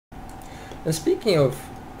And speaking of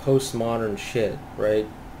postmodern shit, right?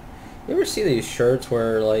 You ever see these shirts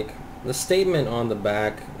where like the statement on the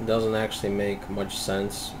back doesn't actually make much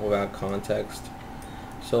sense without context?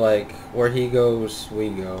 So like where he goes, we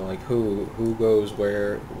go. Like who goes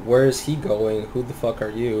where? Where is he going? Who the fuck are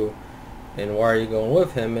you? And why are you going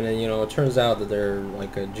with him? And then it turns out that they're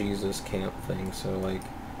like a Jesus camp thing. So like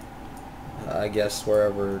I guess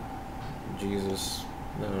wherever Jesus,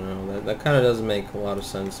 I don't know. That kind of doesn't make a lot of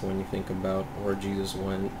sense when you think about where Jesus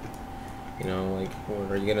went. Like,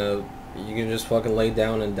 what, are you gonna just fucking lay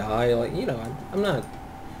down and die? Like, I'm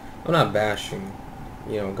not bashing,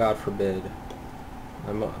 God forbid.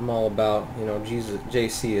 I'm all about, Jesus.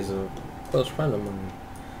 JC is a close friend of mine,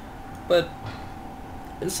 but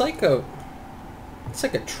it's like a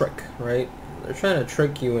trick, right? They're trying to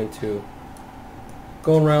trick you into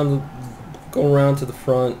going around to the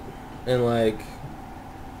front and like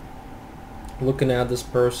looking at this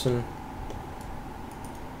person.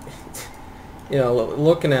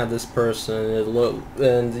 Looking at this person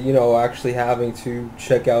and actually having to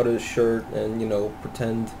check out his shirt and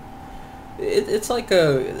pretend it's like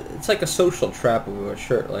a social trap of a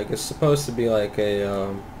shirt. Like it's supposed to be like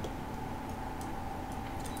I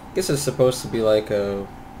guess it's supposed to be like a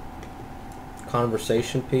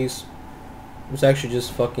conversation piece. It's actually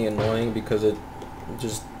just fucking annoying because it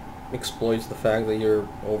just exploits the fact that you're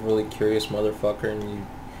overly curious motherfucker and you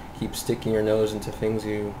keep sticking your nose into things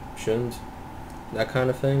you shouldn't. That kind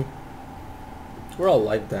of thing. We're all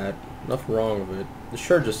like that. Nothing wrong with it. The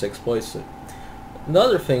shirt just exploits it. The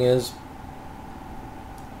other thing is,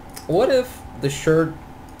 what if the shirt...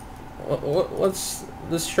 What's...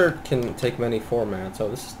 This shirt can take many formats. Oh,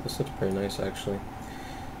 this looks pretty nice, actually.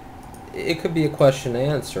 It could be a question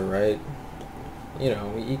and answer, right?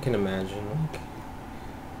 You can imagine. Like,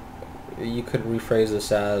 you could rephrase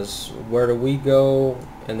this as, where do we go?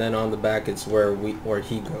 And then on the back it's where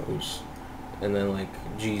he goes. And then like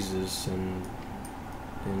Jesus and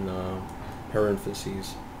in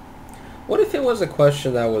parentheses. What if it was a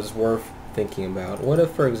question that was worth thinking about? What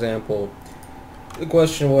if, for example, the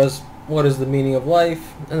question was, what is the meaning of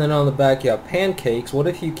life? And then on the back you have pancakes. What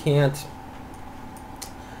if you can't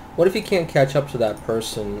catch up to that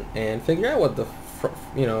person and figure out what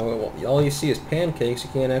all you see is pancakes?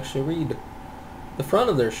 You can't actually read the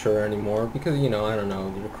front of their shirt anymore because I don't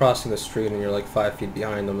know, you're crossing the street and you're like 5 feet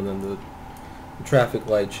behind them, and then the traffic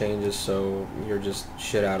light changes, so you're just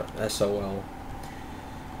shit out of SOL.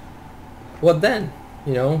 What then?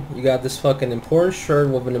 You got this fucking important shirt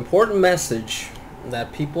with an important message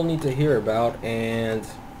that people need to hear about, and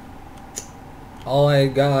all I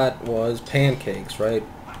got was pancakes, right?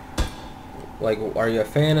 Like, are you a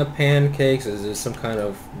fan of pancakes? Is this some kind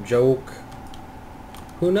of joke?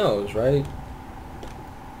 Who knows, right?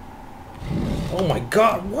 Oh my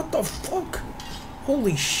god, what the fuck?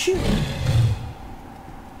 Holy shit.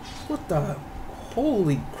 What the...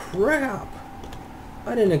 Holy crap.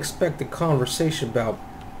 I didn't expect a conversation about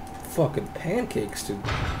fucking pancakes to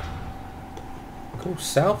go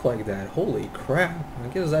south like that. Holy crap. I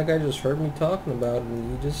guess that guy just heard me talking about it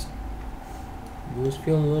and he was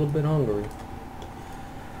feeling a little bit hungry.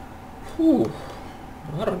 Whew.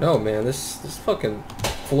 I don't know, man. This fucking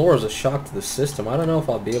floor is a shock to the system. I don't know if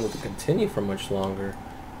I'll be able to continue for much longer.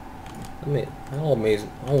 I mean,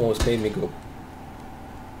 almost made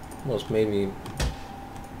me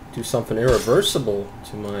do something irreversible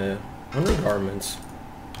to my undergarments.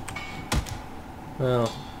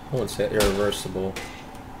 Well, I wouldn't say irreversible.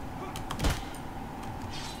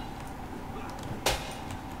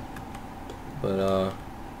 But,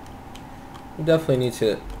 we definitely need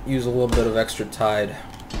to use a little bit of extra Tide.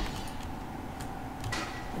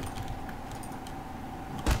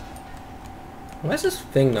 Why is this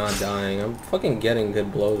thing not dying? I'm fucking getting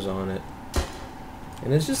good blows on it.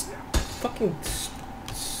 And it's just fucking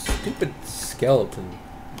stupid skeleton.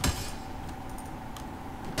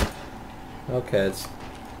 Okay, it's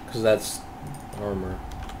because that's armor.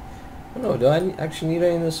 I don't know, do I actually need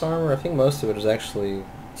any of this armor? I think most of it is actually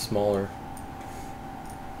smaller.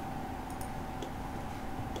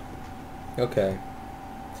 Okay.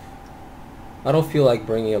 I don't feel like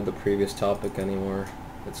bringing up the previous topic anymore.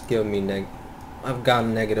 It's given me I've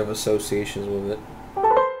gotten negative associations with it.